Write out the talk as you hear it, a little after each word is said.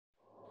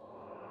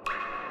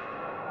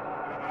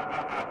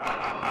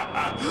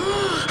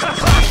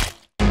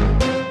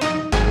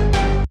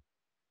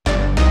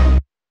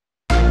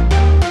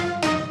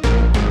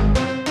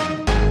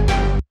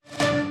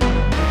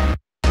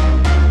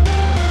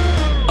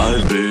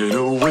I've been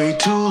away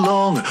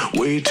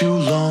way too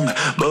long,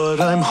 but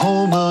I'm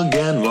home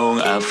again long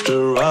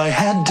after I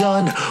had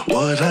done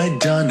what I'd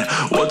done.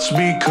 What's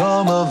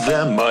become of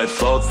them? I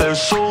thought their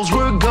souls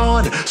were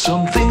gone.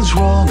 Something's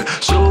wrong,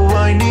 so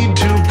I need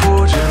to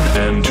put an